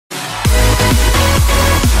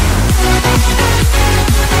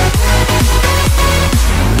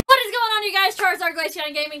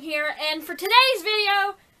Gaming here, and for today's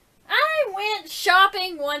video, I went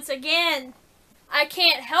shopping once again. I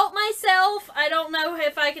can't help myself. I don't know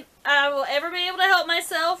if I will ever be able to help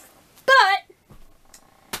myself, but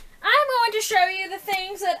I'm going to show you the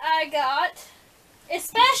things that I got,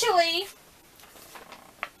 especially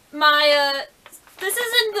my, this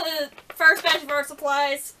isn't the first batch of art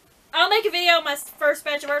supplies. I'll make a video on my first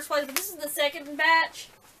batch of art supplies, but this is the second batch.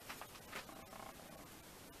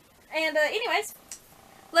 And, anyways,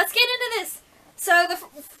 let's get into this. So,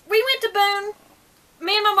 we went to Boone.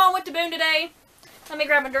 Me and my mom went to Boone today. Let me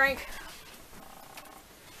grab a drink.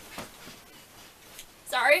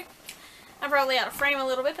 Sorry. I'm probably out of frame a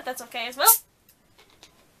little bit, but that's okay as well.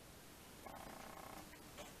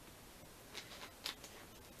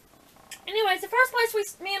 Anyways, the first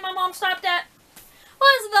place me and my mom stopped at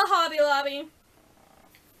was the Hobby Lobby.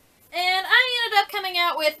 And I ended up coming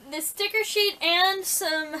out with this sticker sheet and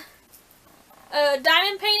some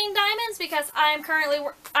diamond painting diamonds, because I've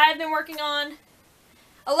been working on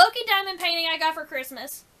a Loki diamond painting I got for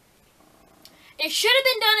Christmas. It should have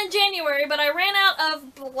been done in January, but I ran out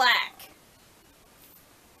of black.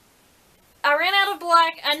 I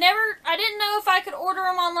didn't know if I could order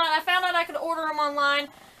them online. I found out I could order them online.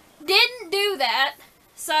 Didn't do that.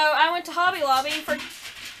 So I went to Hobby Lobby for...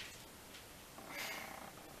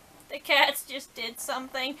 The cats just did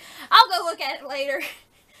something. I'll go look at it later.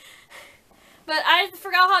 But I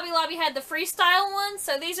forgot Hobby Lobby had the freestyle ones,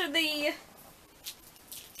 so these are the...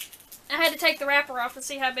 I had to take the wrapper off to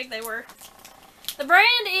see how big they were. The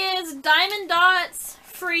brand is Diamond Dots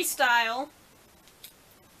Freestyle.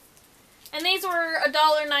 And these were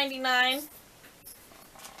 $1.99.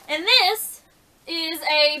 And this is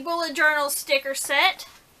a bullet journal sticker set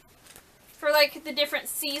for like the different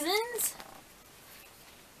seasons.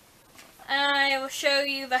 I will show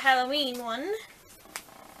you the Halloween one.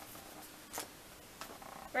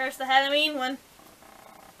 Where's the Halloween one?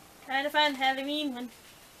 Trying to find the Halloween one.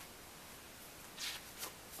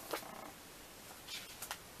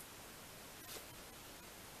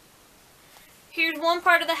 Here's one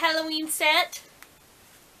part of the Halloween set.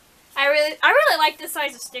 I really like this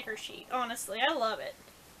size of sticker sheet, honestly. I love it.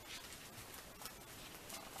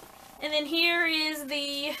 And then here is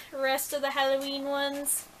the rest of the Halloween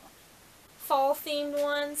ones. Fall themed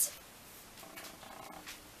ones.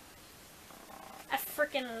 I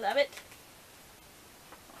freaking love it.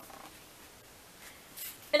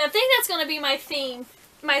 And I think that's going to be my theme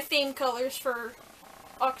colors for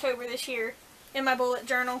October this year in my bullet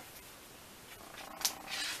journal.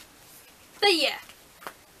 But yeah.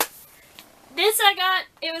 This I got,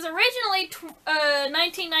 it was originally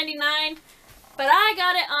 $19.99, but I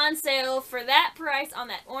got it on sale for that price on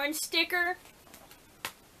that orange sticker.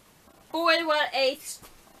 Boy, what a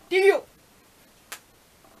steal!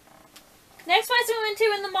 Next place we went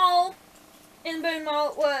to in the mall, in Boone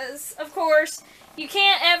Mall, was, of course, you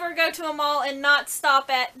can't ever go to a mall and not stop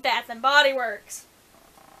at Bath & Body Works.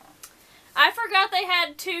 I forgot they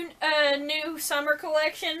had two new summer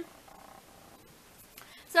collection.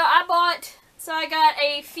 So I got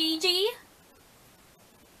a Fiji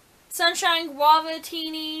Sunshine Guava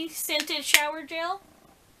Teeny Scented Shower Gel.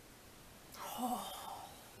 Oh,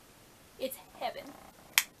 it's heaven.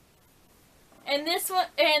 And this one,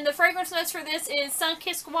 and the fragrance notes for this is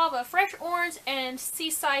Sunkissed Guava, Fresh Orange, and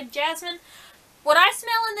Seaside Jasmine. What I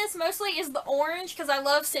smell in this mostly is the orange, because I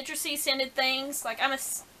love citrusy scented things. Like, I'm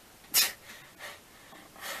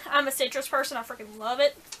a citrus person. I freaking love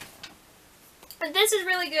it. But this is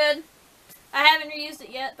really good. I haven't used it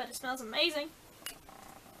yet, but it smells amazing.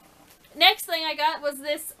 Next thing I got was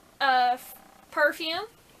this perfume.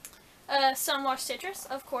 Sunwash Citrus,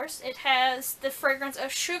 of course. It has the fragrance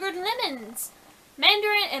of sugared lemons,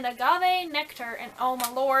 mandarin, and agave nectar. And oh my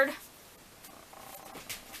lord.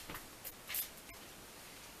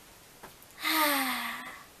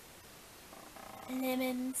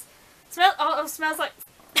 Lemons. It smells like,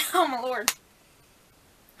 oh my lord.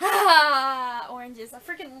 Oranges. I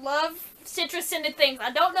freaking love citrus scented things.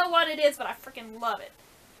 I don't know what it is, but I freaking love it.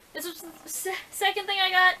 This was the second thing I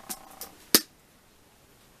got.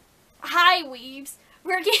 Hi, weebs.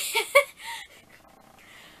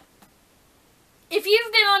 If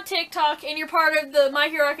you've been on TikTok and you're part of the My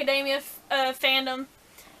Hero Academia fandom,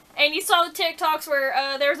 and you saw the TikToks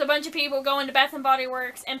where there was a bunch of people going to Bath & Body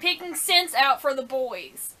Works and picking scents out for the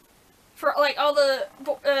boys. For, like, all the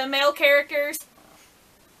male characters.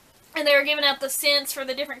 And they were giving out the scents for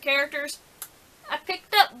the different characters. I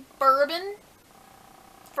picked up Bourbon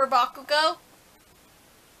for Bakugo.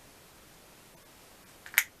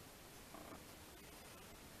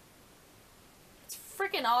 It's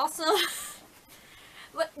freaking awesome.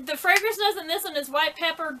 The fragrances in this one is white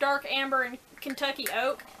pepper, dark amber, and Kentucky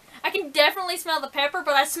oak. I can definitely smell the pepper,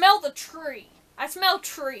 but I smell the tree. I smell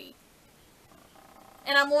tree.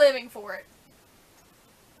 And I'm living for it.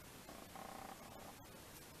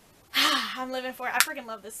 I'm living for it. I freaking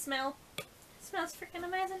love this smell. It smells freaking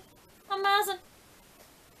amazing. Amazing.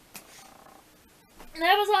 And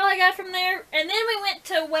that was all I got from there. And then we went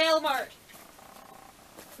to Walmart.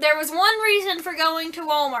 There was one reason for going to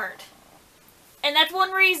Walmart. And that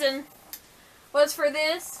one reason was for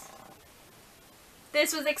this.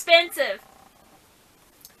 This was expensive.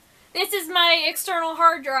 This is my external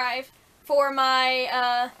hard drive for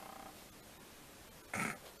my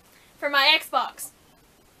Xbox.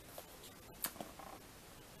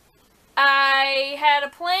 I had a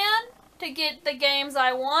plan to get the games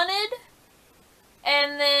I wanted,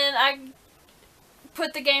 and then I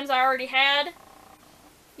put the games I already had,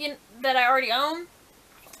 that I already own,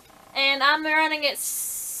 and I'm running at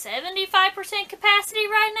 75% capacity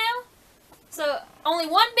right now. So only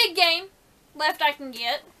one big game left I can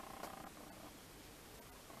get,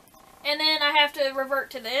 and then I have to revert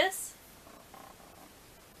to this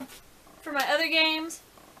for my other games.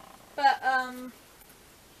 But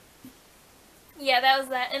yeah, that was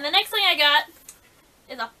that. And the next thing I got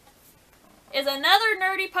is another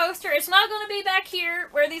nerdy poster. It's not going to be back here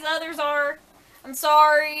where these others are. I'm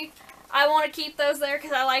sorry. I want to keep those there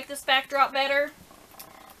because I like this backdrop better.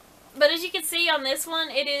 But as you can see on this one,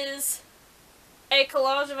 it is a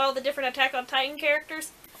collage of all the different Attack on Titan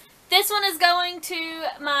characters. This one is going to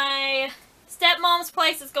my stepmom's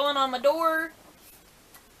place. It's going on my door.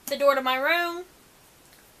 The door to my room.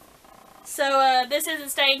 So this isn't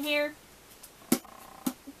staying here.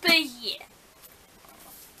 But yeah.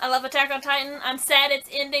 I love Attack on Titan. I'm sad it's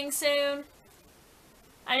ending soon.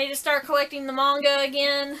 I need to start collecting the manga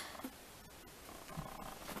again.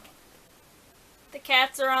 The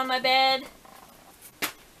cats are on my bed.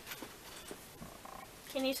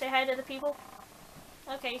 Can you say hi to the people?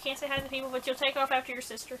 Okay, you can't say hi to the people, but you'll take off after your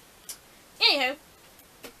sister. Anywho.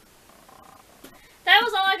 That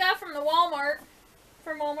was all I got from the Walmart.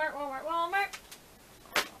 From Walmart.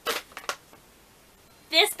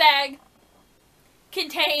 This bag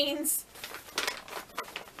contains...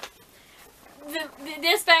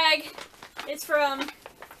 This bag is from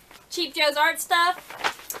Cheap Joe's Art Stuff.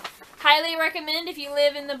 Highly recommend if you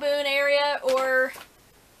live in the Boone area or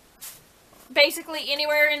basically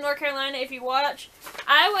anywhere in North Carolina if you watch.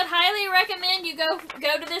 I would highly recommend you go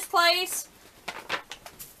to this place.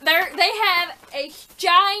 They have a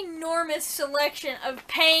ginormous selection of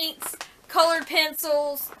paints, colored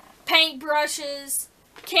pencils, paint brushes,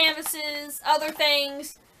 canvases, other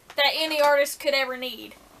things that any artist could ever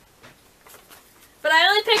need. But I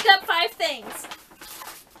only picked up 5 things.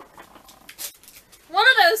 One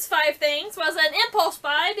of those 5 things was an impulse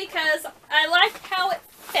buy because I liked how it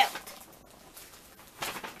felt.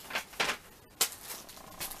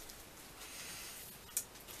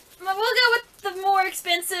 But we'll go with the more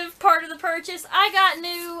expensive part of the purchase. I got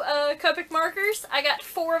new Copic markers. I got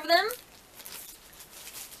 4 of them.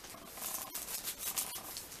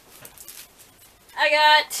 I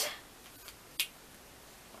got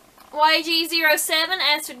YG07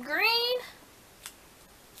 Acid Green,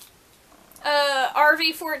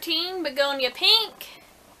 RV14 Begonia Pink,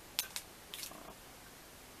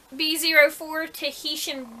 B04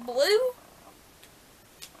 Tahitian Blue,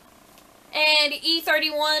 and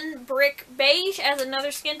E31 Brick Beige as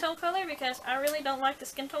another skin tone color because I really don't like the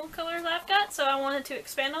skin tone colors I've got, so I wanted to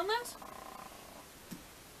expand on those.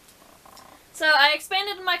 So I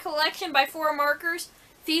expanded my collection by 4 markers.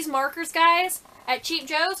 These markers, guys, at Cheap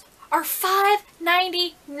Joe's are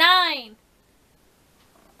 $5.99.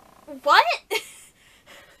 What?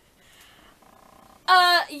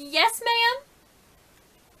 Yes, ma'am.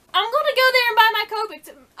 I'm gonna go there and buy my Copics.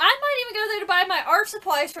 I might even go there to buy my art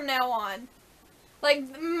supplies from now on. Like,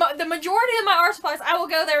 the majority of my art supplies, I will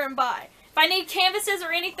go there and buy. If I need canvases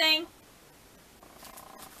or anything,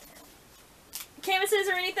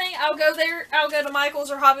 I'll go there. I'll go to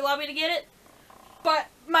Michael's or Hobby Lobby to get it. But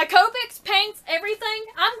my Copics, paints, everything,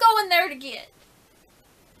 I'm going there to get.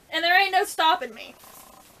 And there ain't no stopping me.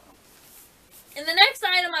 And the next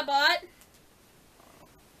item I bought,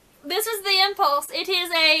 this is the impulse. It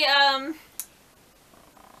is a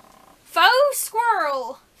faux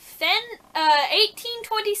squirrel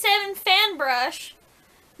 1827 fan brush,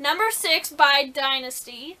 number 6 by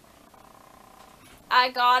Dynasty.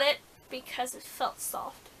 I got it because it felt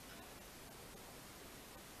soft.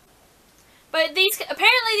 But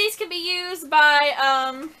apparently these can be used by,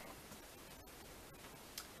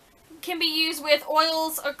 can be used with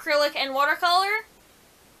oils, acrylic, and watercolor.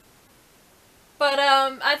 But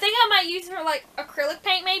I think I might use it for like acrylic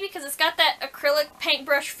paint maybe, because it's got that acrylic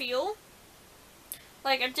paintbrush feel.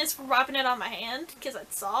 Like I'm just rubbing it on my hand because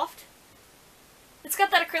it's soft. It's got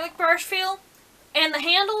that acrylic brush feel, and the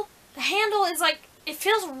handle is like, it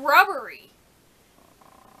feels rubbery.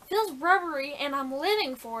 It feels rubbery, and I'm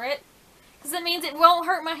living for it, because that means it won't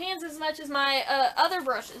hurt my hands as much as my other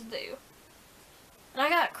brushes do. And I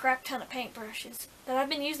got a crap ton of paintbrushes that I've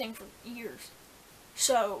been using for years.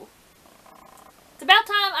 So it's about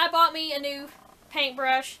time I bought me a new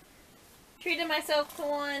paintbrush. Treated myself to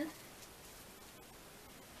one.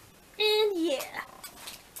 And yeah.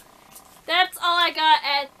 That's all I got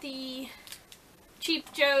at the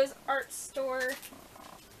Cheap Joe's art store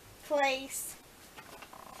place.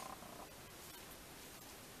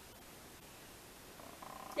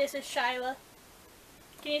 This is Shyla.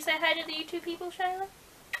 Can you say hi to the YouTube people, Shyla?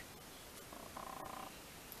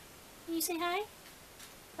 Can you say hi?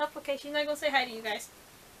 Oh, okay, she's not going to say hi to you guys.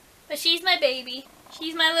 But she's my baby.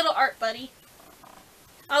 She's my little art buddy.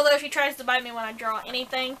 Although she tries to bite me when I draw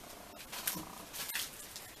anything.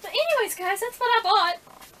 But anyways, guys, that's what I bought.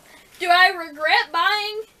 Do I regret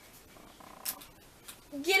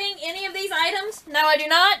getting any of these items? No, I do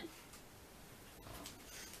not.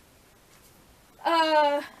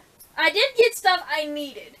 I did get stuff I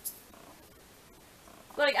needed.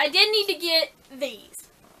 Like, I did need to get these.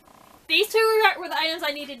 These two were the items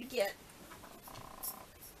I needed to get.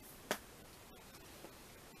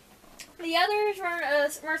 The others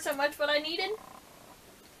weren't so much what I needed.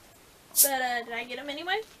 But, did I get them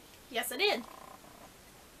anyway? Yes, I did.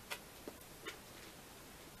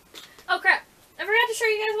 Oh, crap. I forgot to show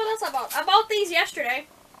you guys what else I bought. I bought these yesterday.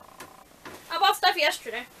 I bought stuff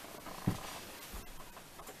yesterday.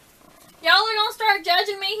 Y'all are going to start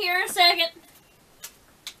judging me here in a second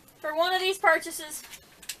for one of these purchases.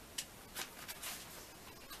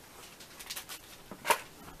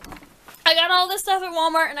 I got all this stuff at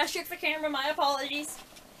Walmart and I shook the camera. My apologies.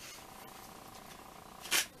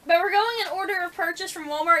 But we're going in order of purchase from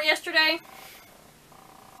Walmart yesterday.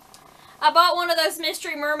 I bought one of those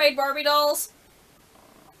Mystery Mermaid Barbie dolls.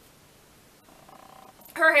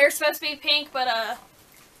 Her hair's supposed to be pink, but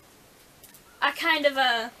I kind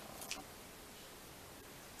of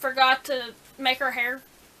forgot to make her hair,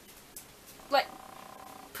 like,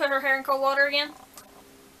 put her hair in cold water again.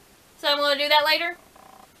 So I'm going to do that later.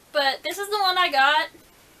 But this is the one I got.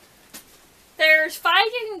 There's 5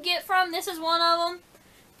 you can get from. This is one of them.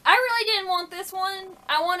 I really didn't want this one.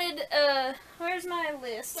 I wanted, where's my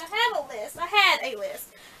list? I have a list. I had a list.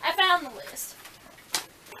 I found the list.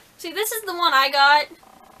 See, this is the one I got.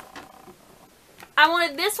 I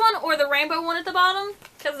wanted this one or the rainbow one at the bottom,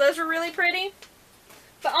 because those are really pretty.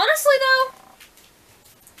 But honestly, though,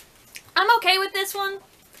 I'm okay with this one.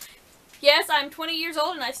 Yes, I'm 20 years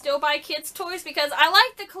old and I still buy kids' toys because I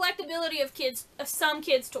like the collectability of some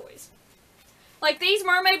kids' toys. Like these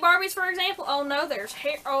mermaid Barbies, for example. Oh no, there's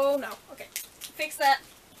hair. Oh no. Okay, fix that.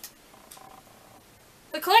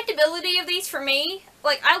 The collectability of these for me,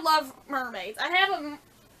 like I love mermaids. I have a.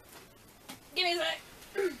 Give me a sec.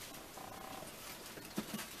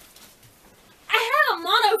 I have a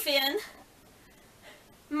monofin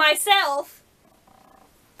myself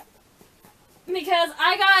because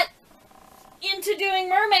I got into doing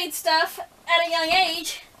mermaid stuff at a young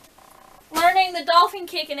age, learning the dolphin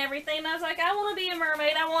kick and everything, and I was like, I want to be a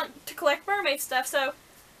mermaid, I want to collect mermaid stuff, so,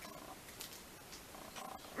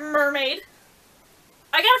 mermaid.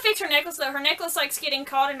 I gotta fix her necklace though, her necklace likes getting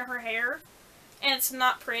caught in her hair, and it's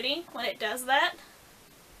not pretty when it does that.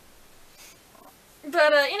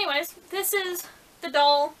 But anyways, this is the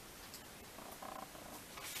doll.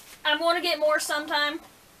 I'm going to get more sometime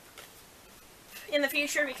in the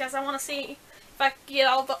future because I want to see if I can get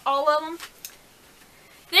all of them.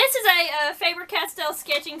 This is a Faber-Castell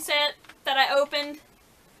sketching set that I opened.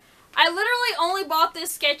 I literally only bought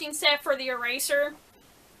this sketching set for the eraser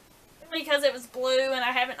because it was blue and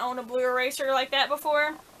I haven't owned a blue eraser like that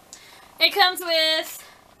before. It comes with,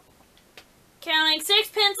 counting, 6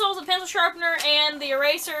 pencils, a pencil sharpener, and the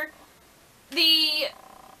eraser. The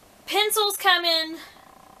pencils come in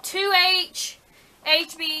 2H,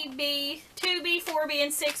 HB, B, 2B, 4B,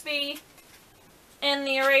 and 6B. And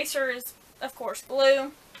the eraser is, of course,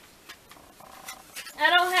 blue. I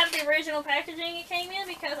don't have the original packaging it came in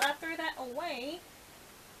because I threw that away.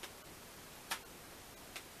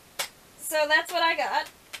 So that's what I got.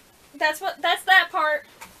 That's that part.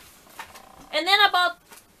 And then I bought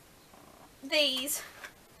these.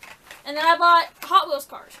 And then I bought Hot Wheels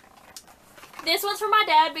cars. This one's for my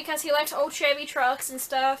dad because he likes old Chevy trucks and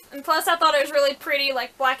stuff. And plus I thought it was really pretty,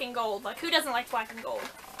 like black and gold. Like, who doesn't like black and gold?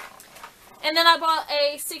 And then I bought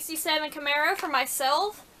a 67 Camaro for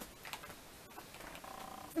myself.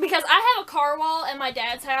 Because I have a car wall at my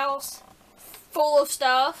dad's house full of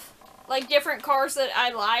stuff. Like different cars that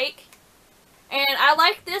I like. And I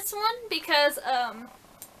like this one because I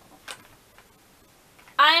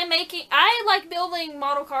like building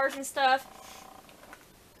model cars and stuff.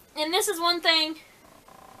 And this is one thing.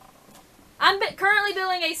 I'm currently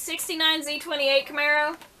building a 69 Z28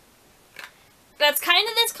 Camaro. That's kind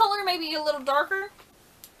of this color, maybe a little darker.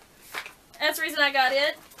 That's the reason I got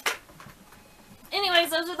it. Anyways,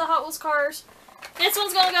 those are the Hot Wheels cars. This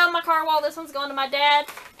one's going to go on my car wall. This one's going to my dad.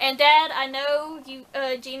 And Dad, I know you,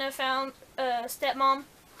 Gina found, stepmom,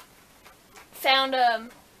 found,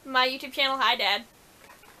 my YouTube channel. Hi, Dad.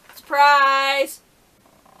 Surprise!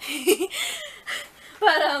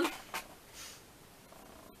 But,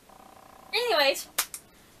 anyways,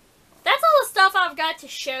 that's all the stuff I've got to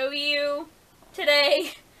show you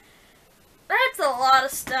today. That's a lot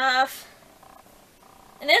of stuff.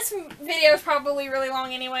 And this video is probably really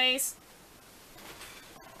long anyways.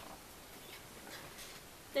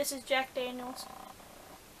 This is Jack Daniels.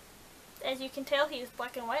 As you can tell, he is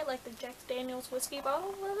black and white like the Jack Daniels whiskey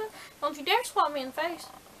bottle. Don't you dare swat me in the face.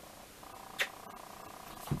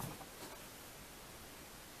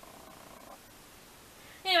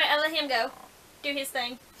 Anyway, I let him go. Do his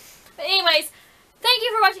thing. But anyways, thank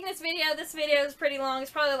you for watching this video. This video is pretty long.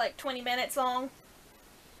 It's probably like 20 minutes long.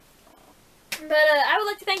 But I would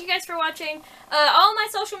like to thank you guys for watching. All my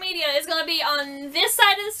social media is going to be on this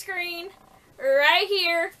side of the screen. Right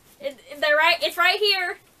here. It's right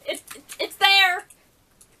here. It's there.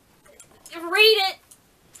 Read it.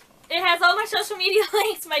 It has all my social media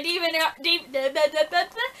links, my DeviantArt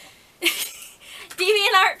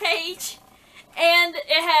page, and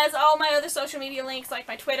it has all my other social media links like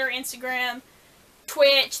my Twitter, Instagram,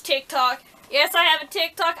 Twitch, TikTok. Yes, I have a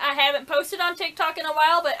TikTok. I haven't posted on TikTok in a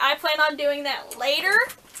while, but I plan on doing that later.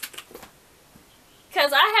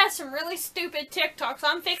 Because I have some really stupid TikToks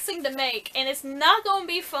I'm fixing to make, and it's not going to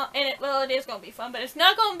be fun. And well, it is going to be fun, but it's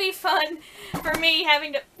not going to be fun for me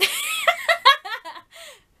having to...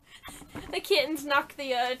 The kittens knocked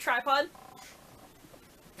the tripod.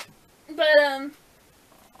 But I'm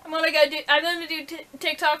gonna do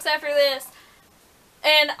TikToks after this,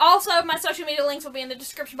 and also my social media links will be in the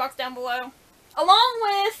description box down below, along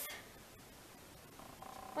with.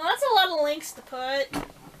 Well, that's a lot of links to put.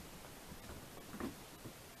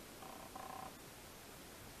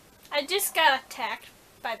 I just got attacked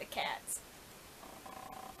by the cats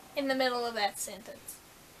in the middle of that sentence.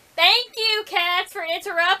 Thank you, cats, for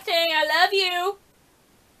interrupting. I love you.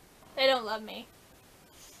 They don't love me.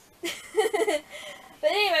 But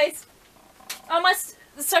anyways, all my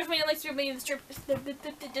social media links will be in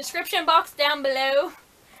the description box down below.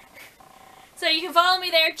 So you can follow me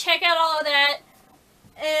there, check out all of that,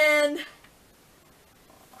 and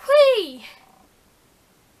whee!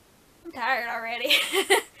 I'm tired already.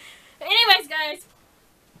 But anyways, guys,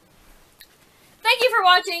 thank you for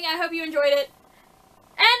watching. I hope you enjoyed it.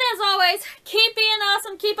 And as always, keep being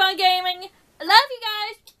awesome, keep on gaming. I love you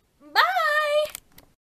guys.